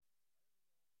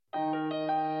形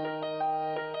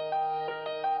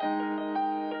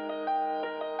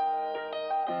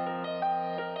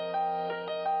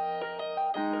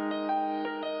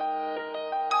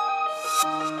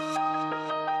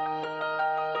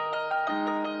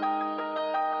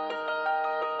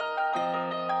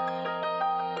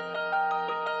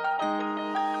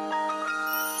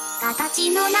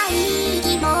のない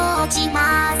気持ち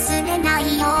忘れな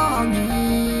いように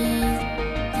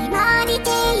決まりて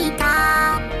い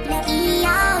たレイア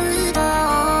ウトを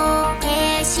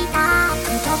消した太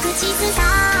く口ずさ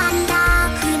んだ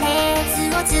フレー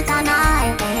ズを捕まえ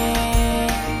て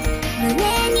胸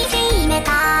に秘めた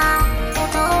言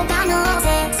葉のせ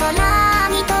空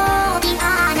に飛び放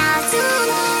つ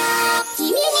の君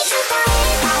に伝え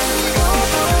たいこ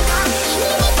とが君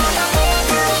に届け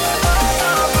たいこと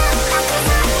がたく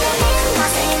さんごめんな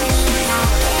せんにな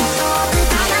ってと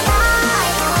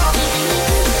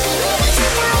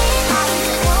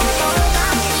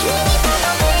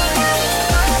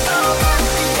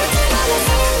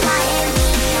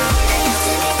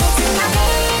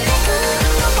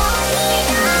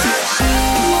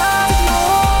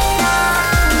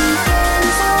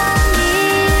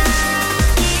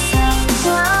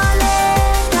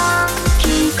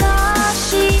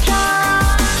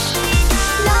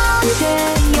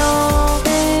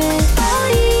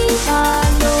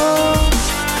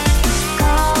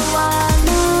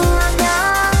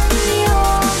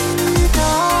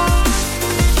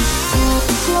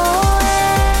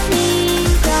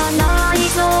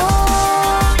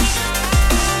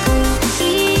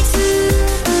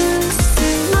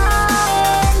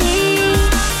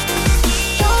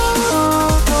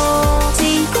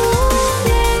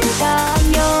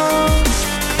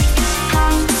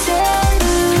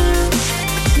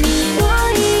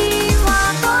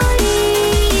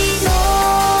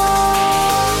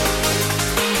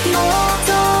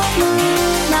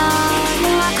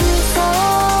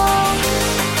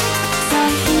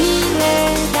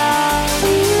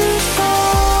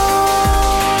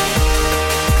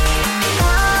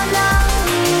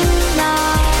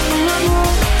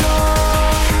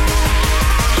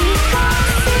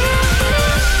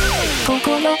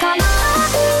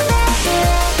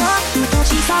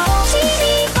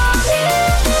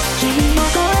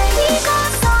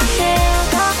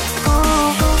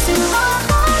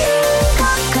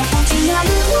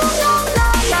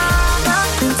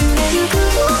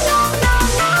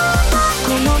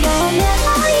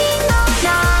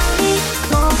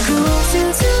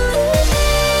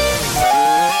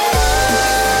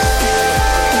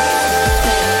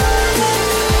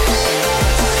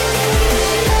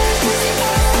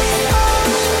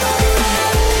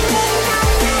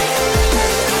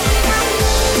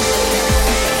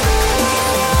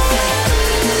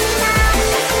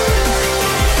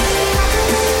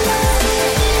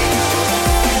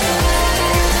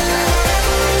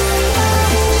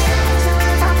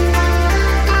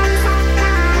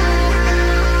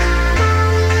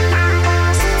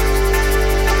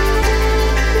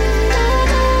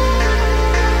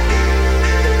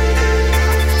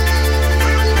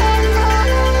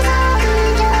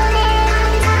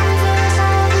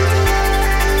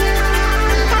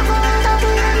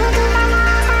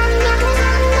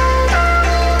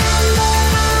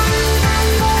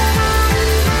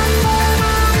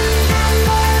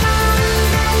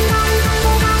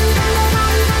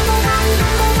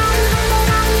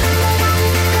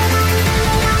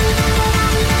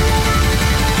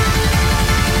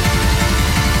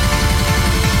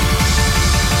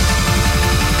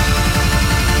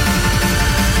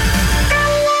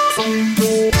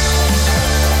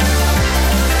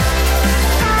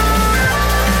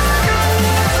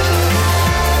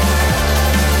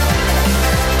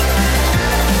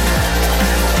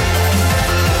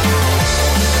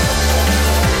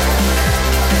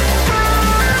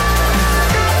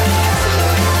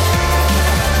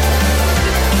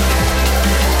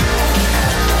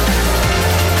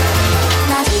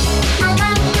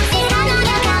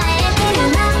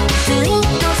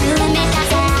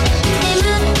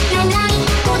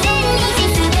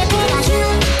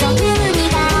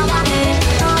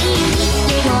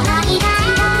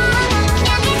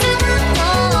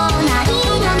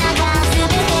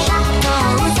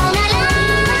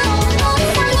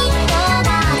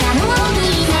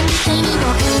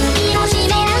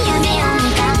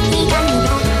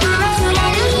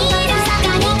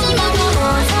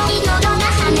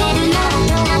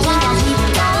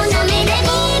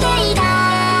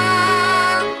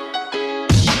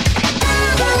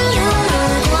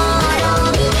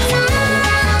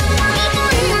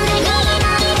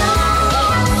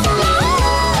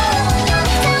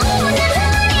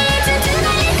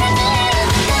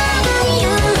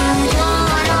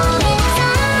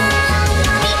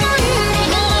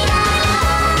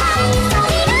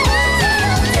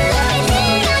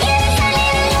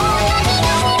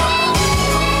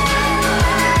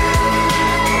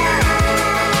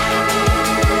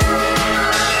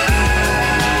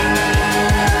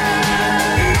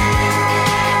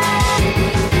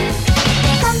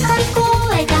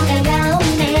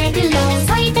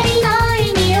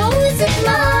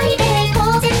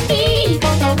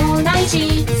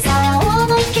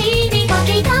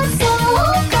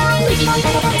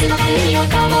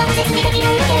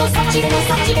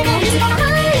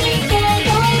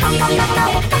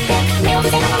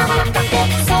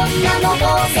そんなのど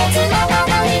うせつまら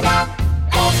ないわ。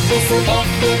ホップステッ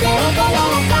プで踊ろ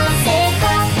うかせか。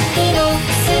広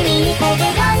隅っこで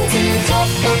ガンズちょっ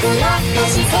とクラッと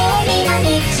しそうになる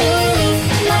週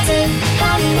末感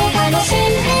も楽しん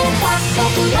でパッと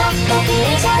クラッとプレ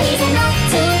ジャイズな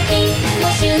月の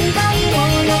瞬間を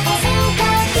残せうか。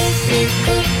クリ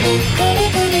クリクリ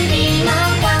クリリ今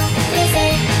は世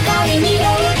界によ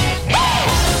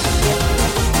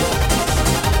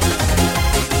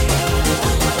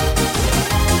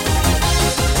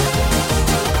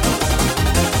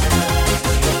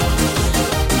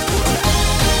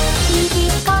右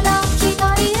から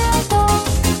左へと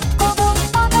こぼっ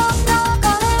たが流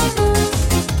れる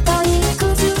退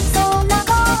屈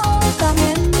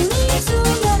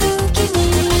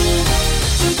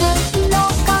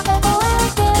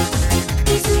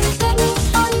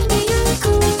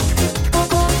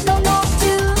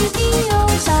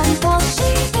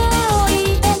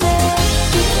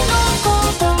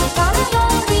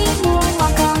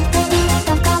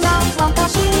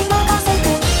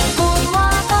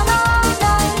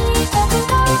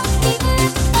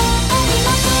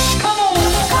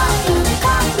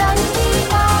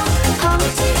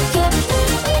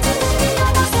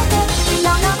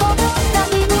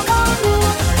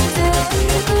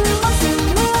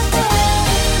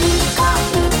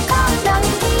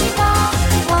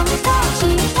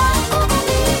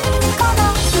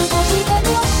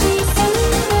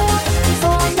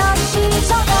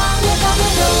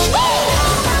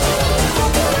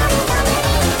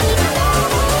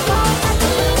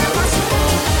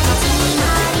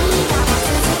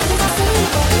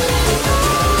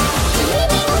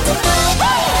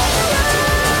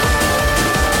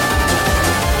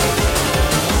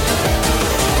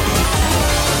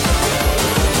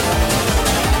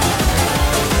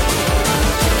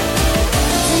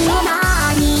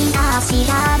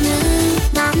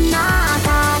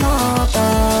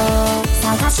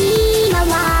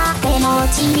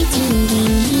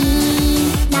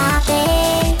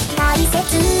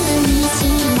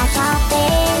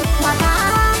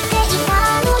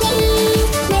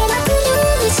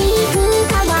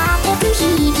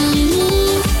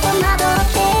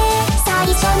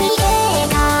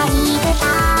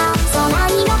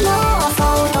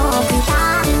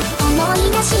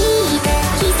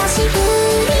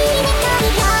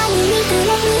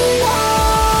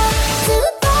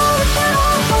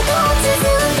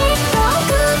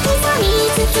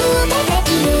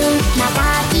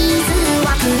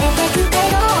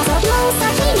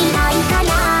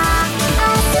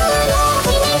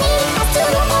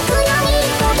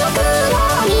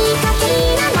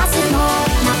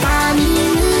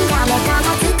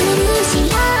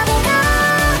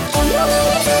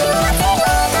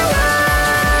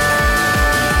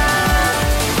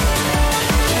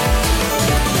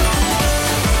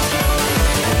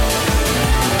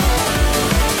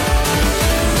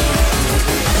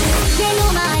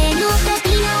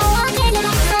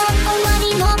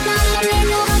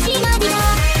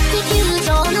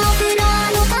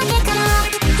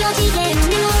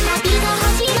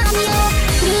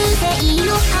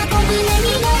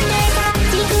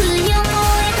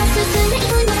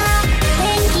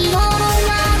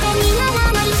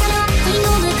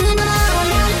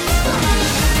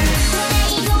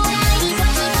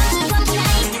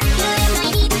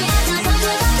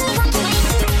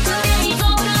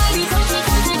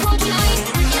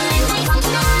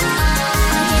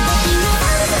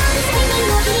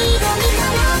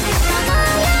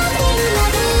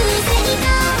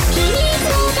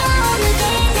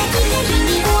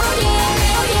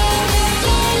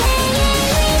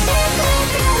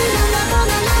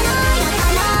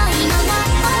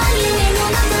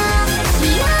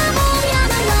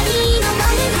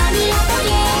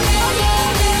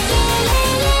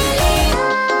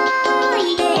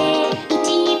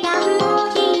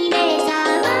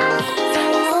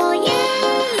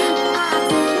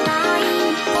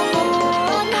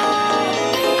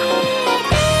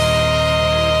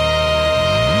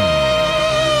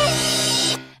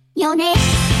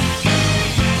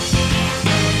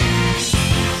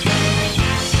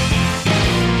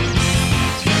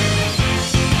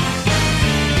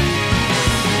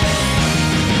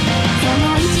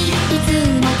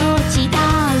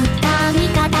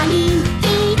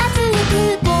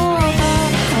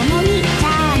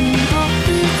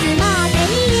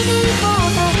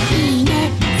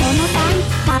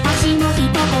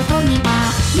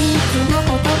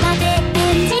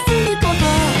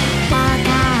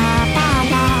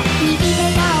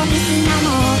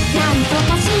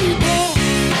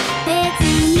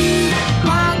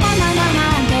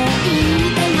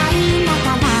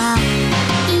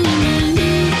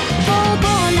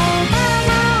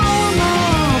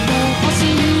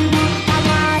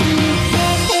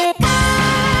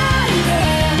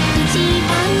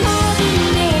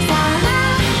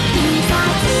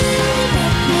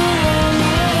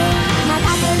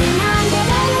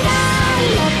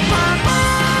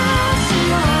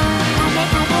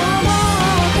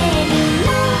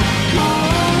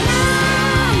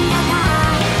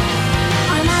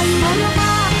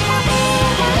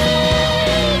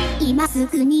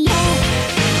すぐによ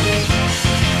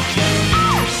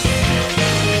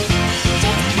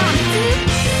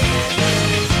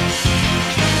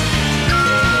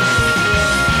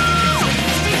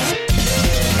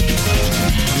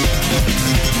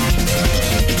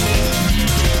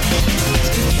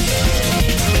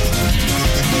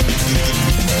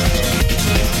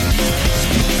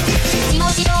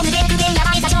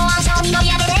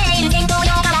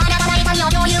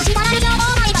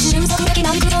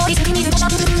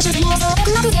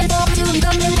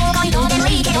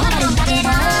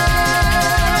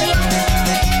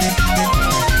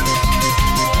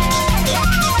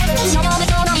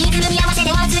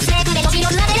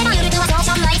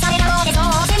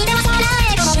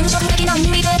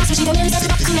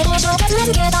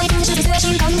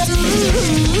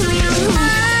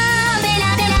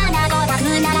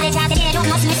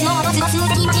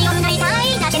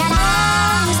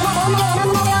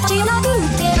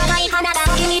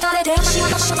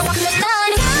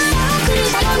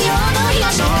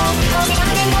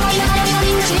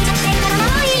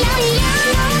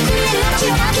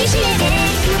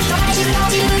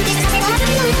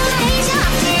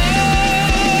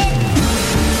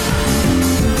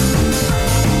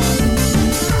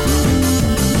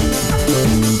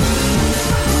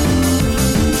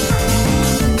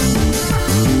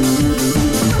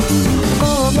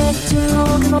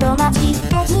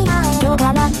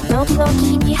時々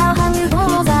に母無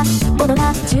謀座大人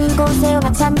中高生お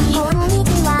ばちゃんにこんにち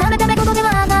はダメダメここで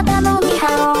はあなたのニ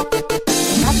ハオ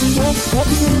マジでテ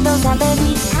キストしゃべ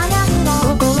り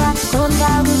ここはとん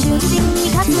だ宇宙人に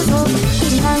活動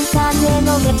一番風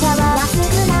のめちゃは安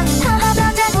くなる母だ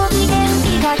ぜご機嫌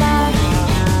いかが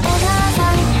お母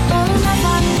さん女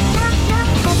さん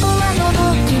ここはの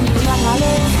どきに流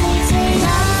れ水星が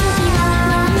好きな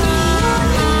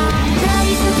大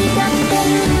好きだって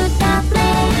歌っ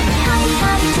て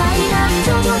チャイナち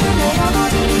ょうどメロ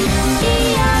ディー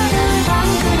リアルファ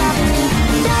ンクラブ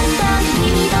だんだん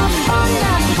君と同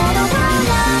じ言葉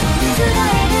が伝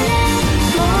えるね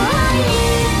もう愛に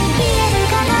言える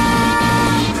かな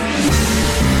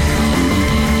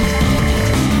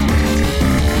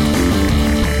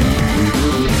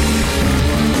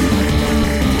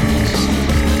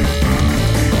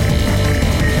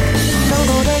そ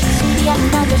こで知り合っ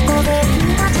た女子高で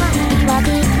君たちは曰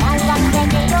く大学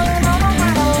でどう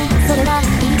もそれがい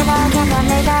いかわかん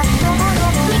ないがい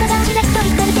いか男子で一人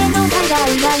してるけど考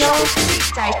えなよ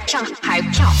在上海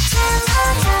跳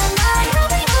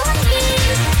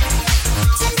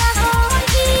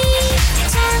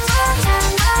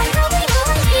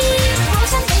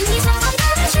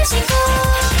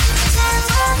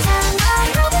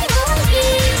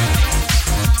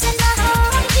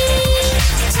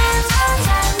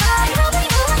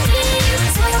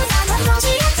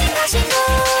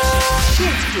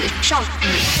少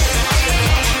女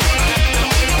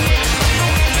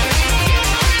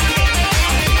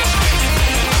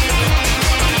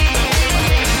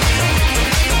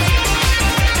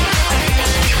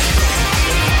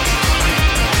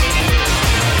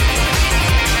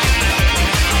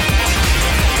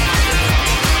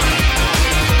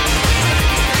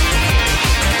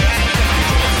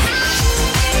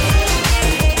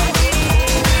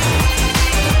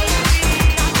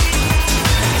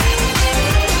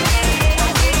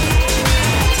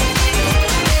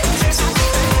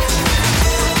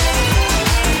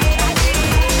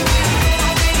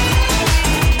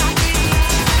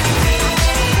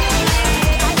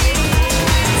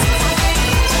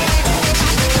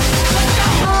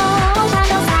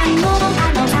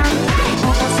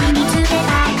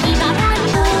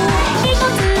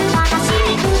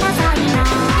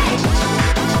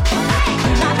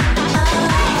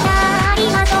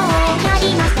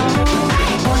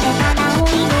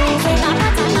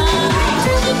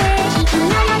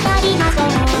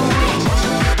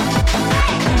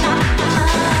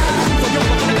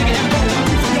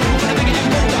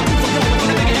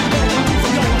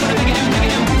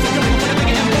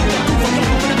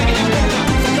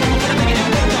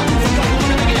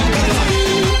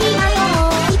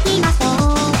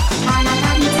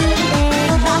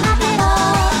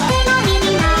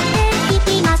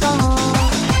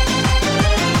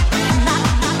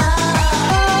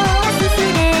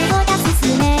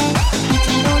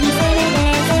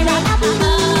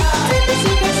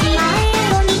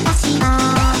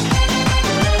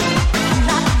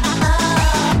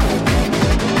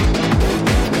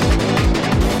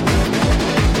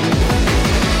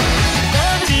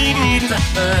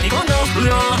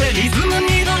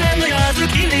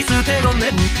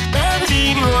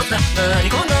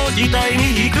時代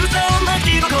に行くぞ泣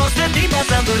きぼこせて今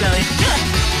侍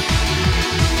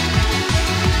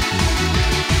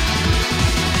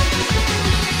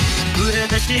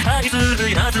配す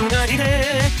るやつがい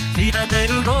て、下で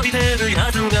動いてる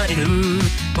やつがいる。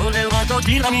俺はど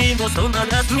ちらにもそんな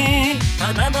夏に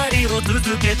ただなりを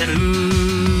続けてる。こ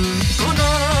の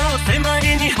狭い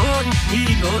日本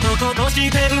に男とし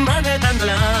て生まれたんだ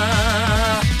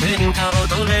ら、天下を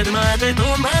取れるまで止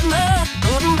まんな、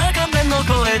どんな仮面を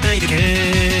越えていけ。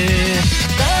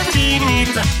大事に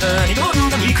さいろん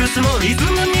な理屈もリズ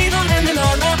ムに乗れねな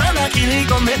らば切り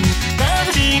込め。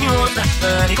大事にもさ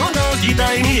この時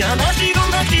代に話を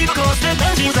巻き起こせ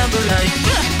男子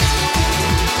侍。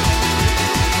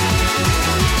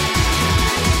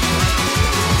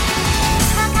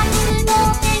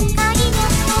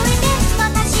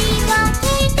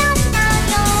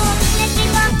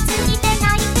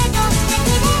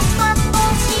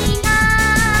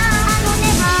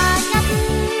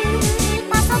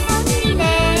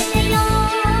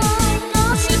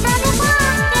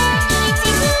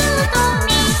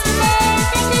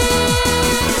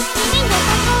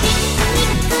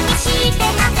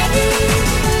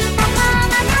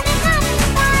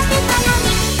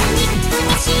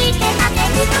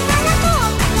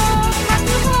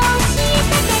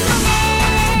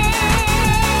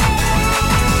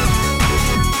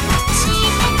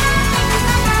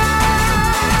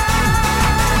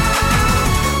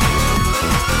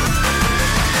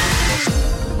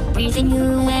Breathing you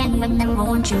in when I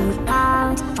want you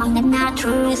out, finding that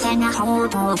truth and a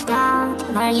hope of doubt,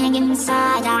 lying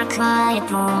inside our quiet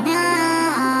room.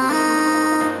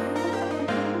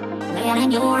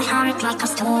 Wearing your heart like a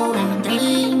stolen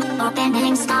dream,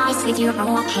 opening skies with your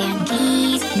broken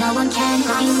keys. No one can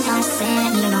blind us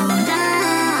any longer.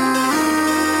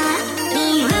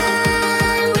 We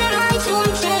run, we're right on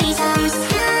chasers.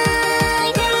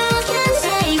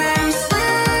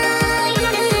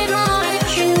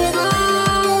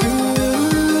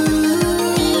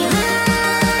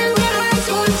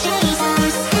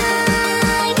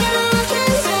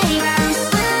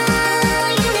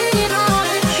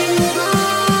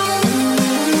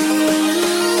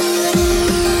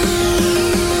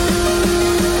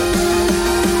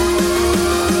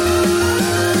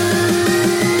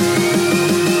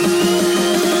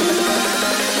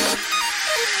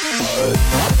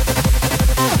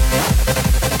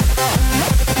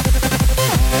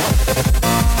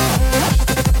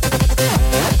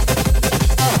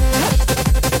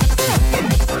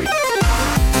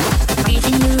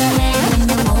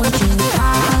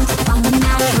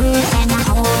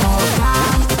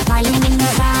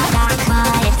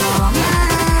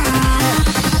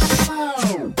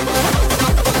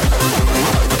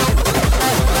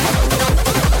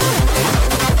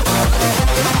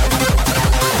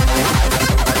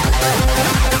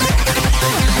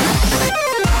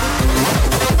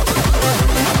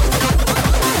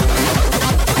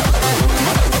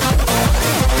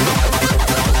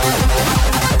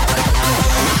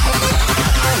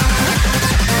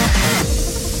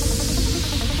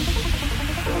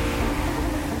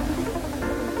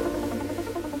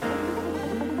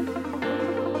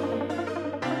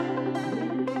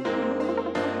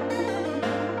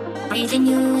 Breathing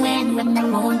you in when I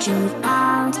want you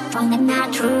out, finding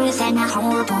that truth and a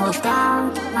hope of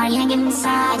doubt, lying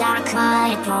inside our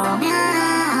quiet room.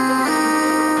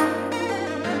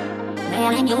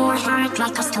 Wearing your heart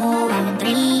like a stolen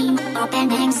dream,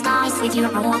 opening skies with your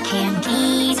broken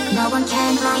keys. No one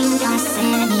can blind us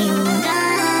any longer.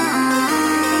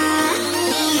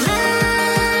 We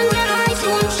run, we're right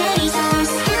on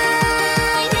chasers.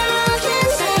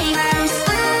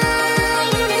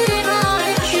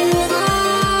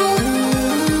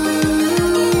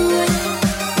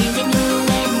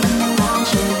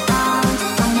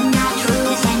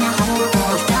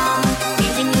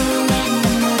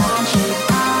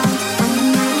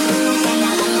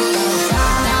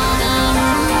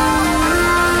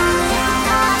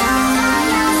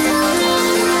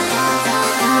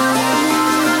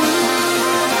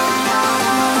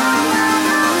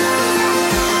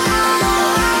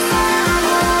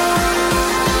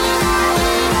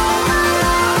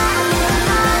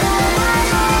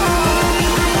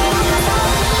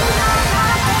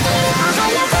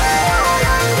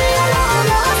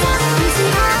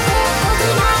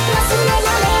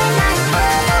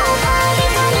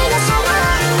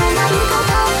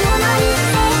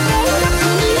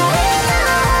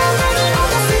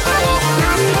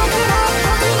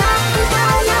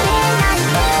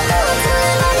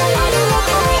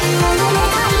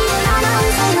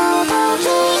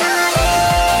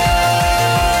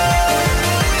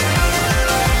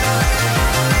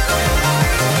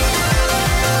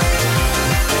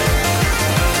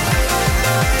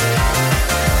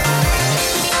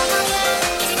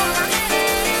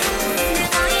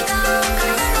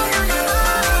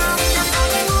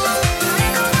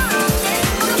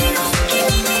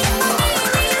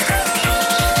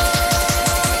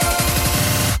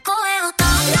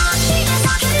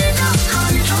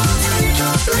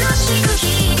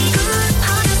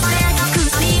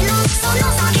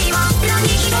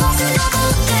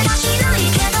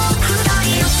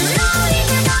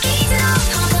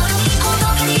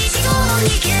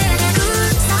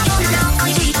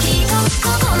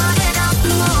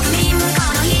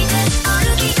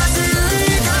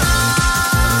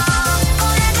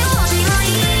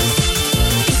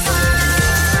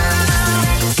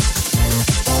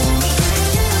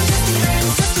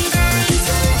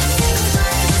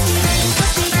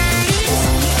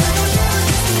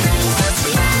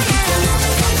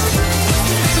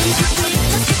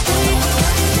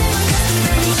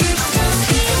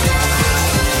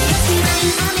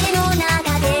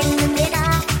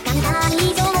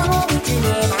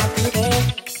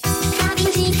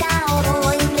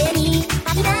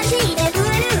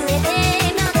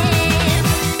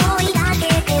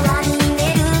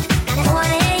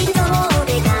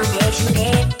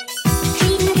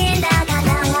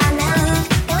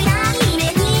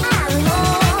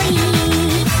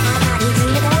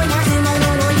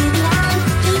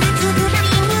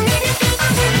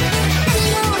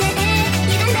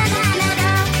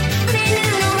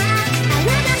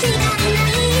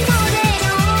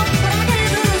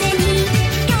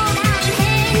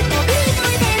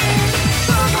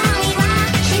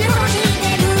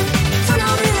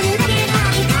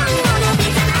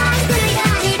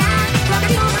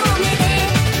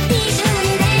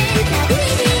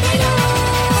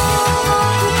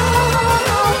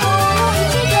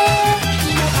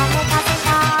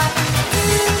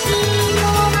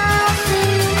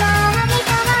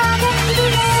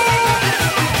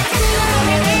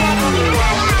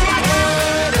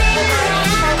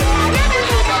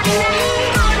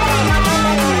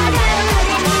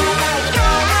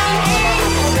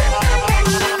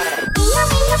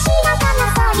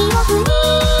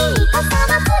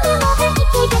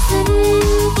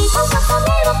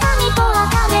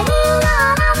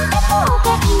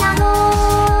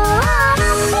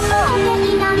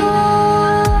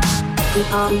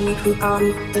 深い深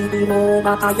い日々の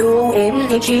中よ演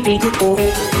で響く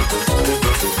声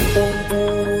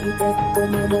本当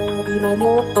の色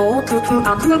もっと奥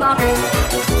深くまで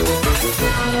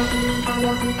早く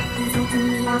嘘つ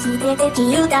み足でで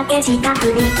きるだけ近く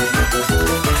に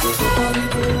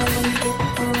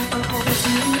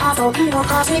遊びを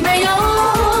始めよ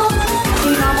う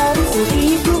今もス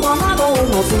リープは窓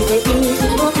のすべてに記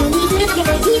憶に続けて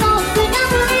記憶が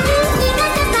触れる苦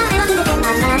ささえ忘れてあ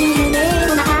んなに夢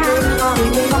の中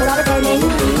夢をられて眠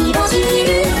りを知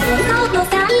るその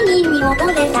際に見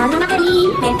覚えたままでいい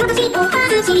目隠しと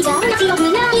外しじゃな強く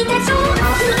ないでしょう明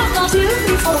日の途中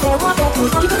それは僕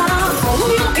と人から思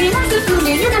いを描く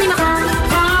船になりました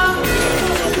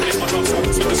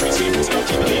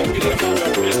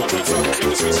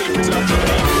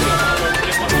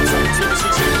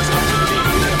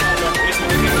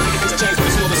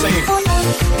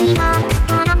今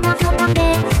あなたとだけ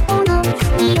この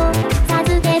身を授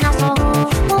け出そう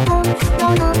本当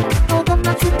のこと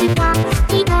がつくか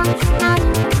いかない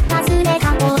忘れた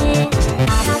声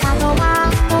あなたとは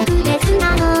特別な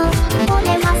のこれ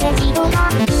は正義とか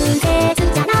運別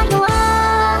じゃないの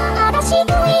嵐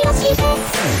恋をして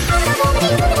あなたの目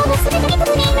に触れも全てに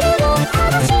特に触れるの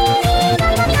嵐にな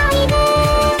いのに愛で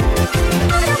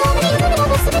あなたの目に触れも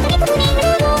全てに特に触れ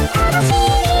るの嵐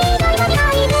にないのに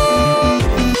愛で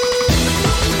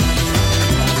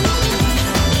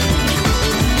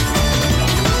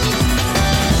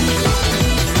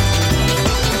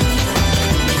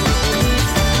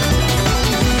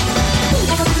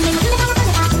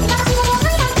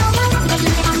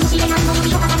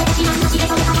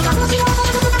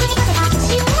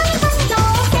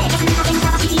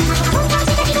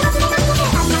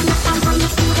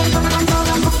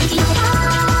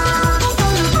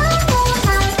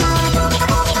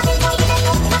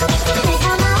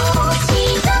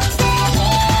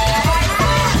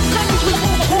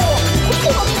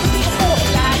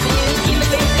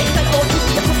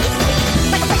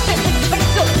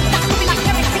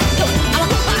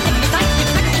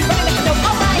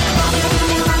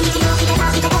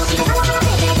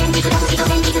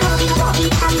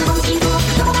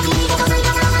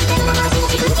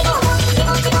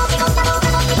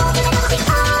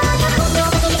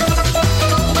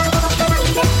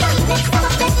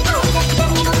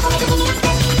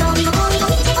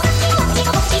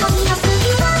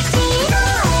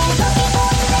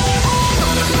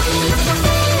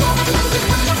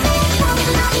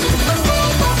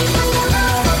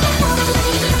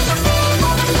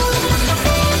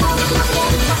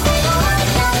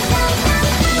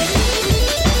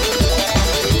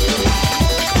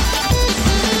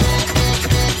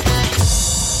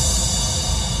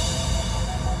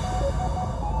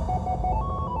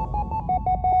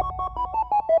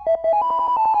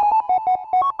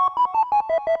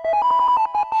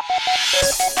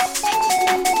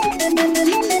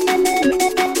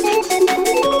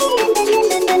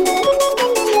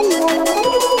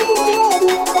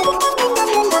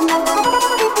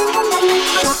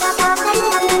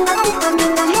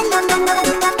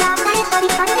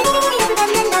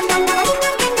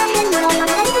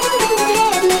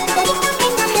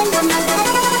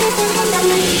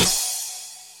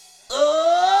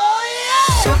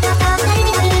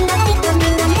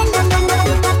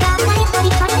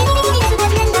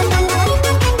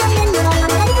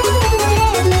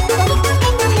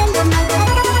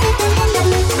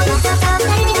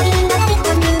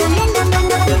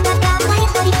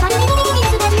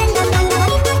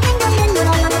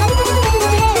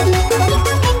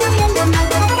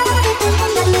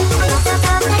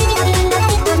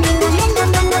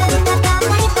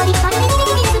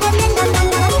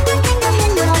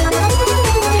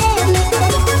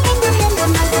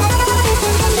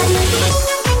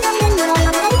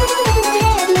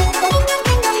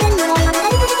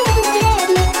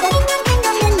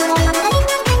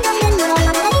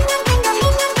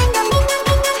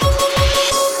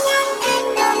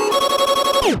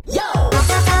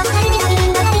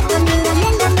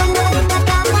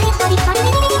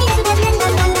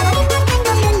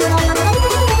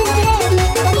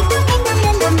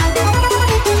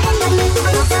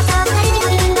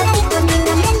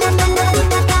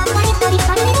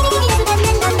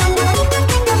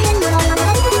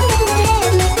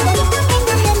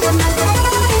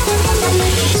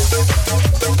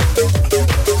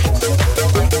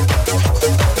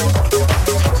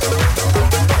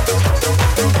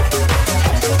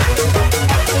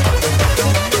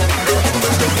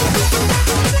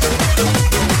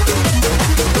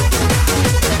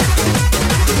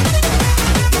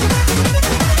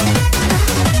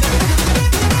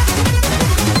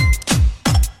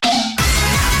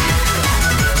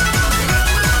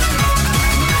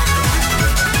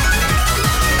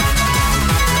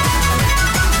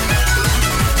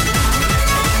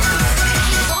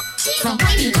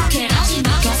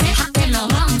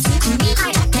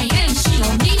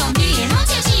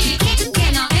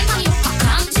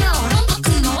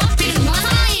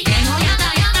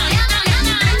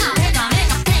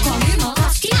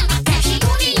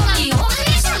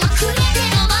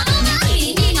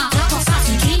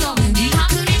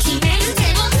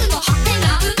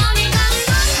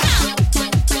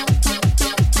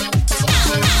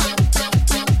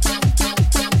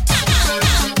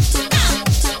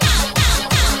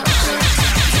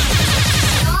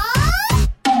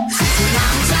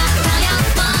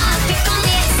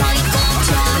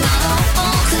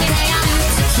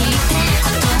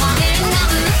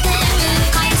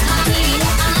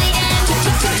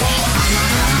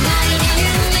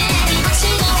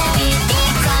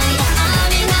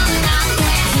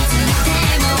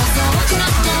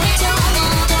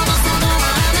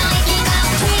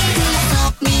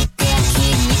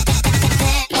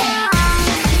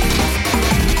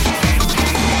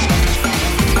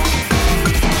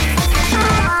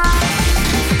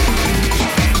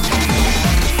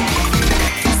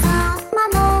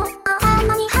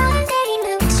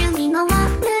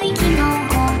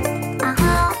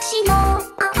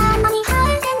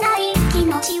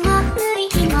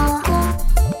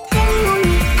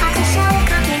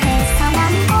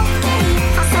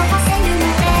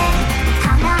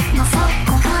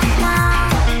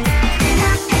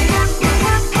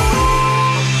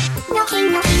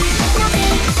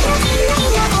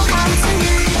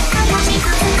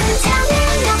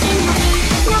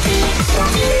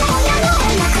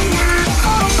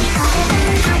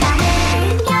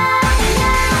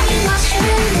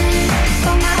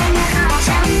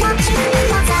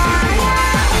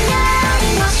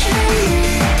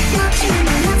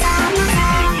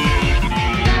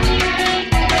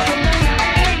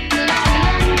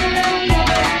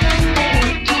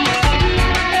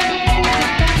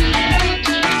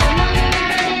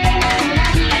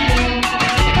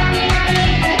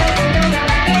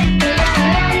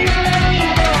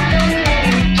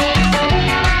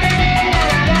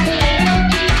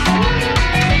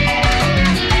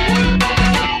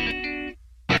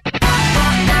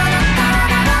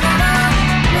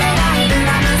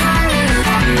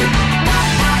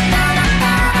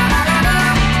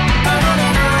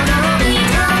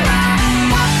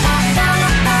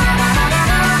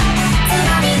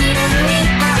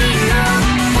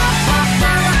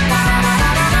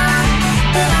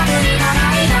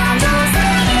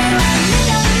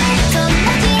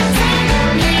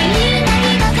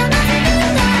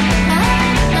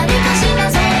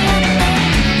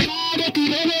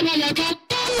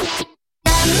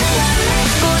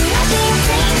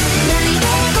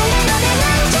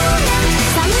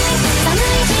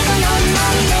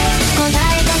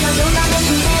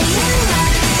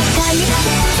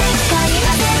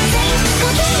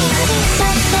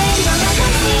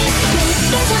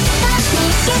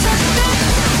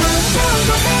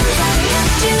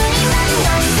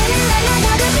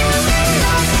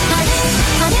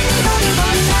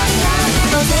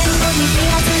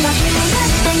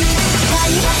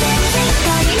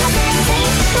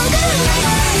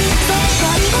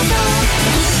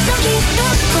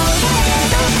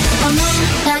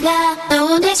だが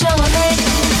どうでしょうね。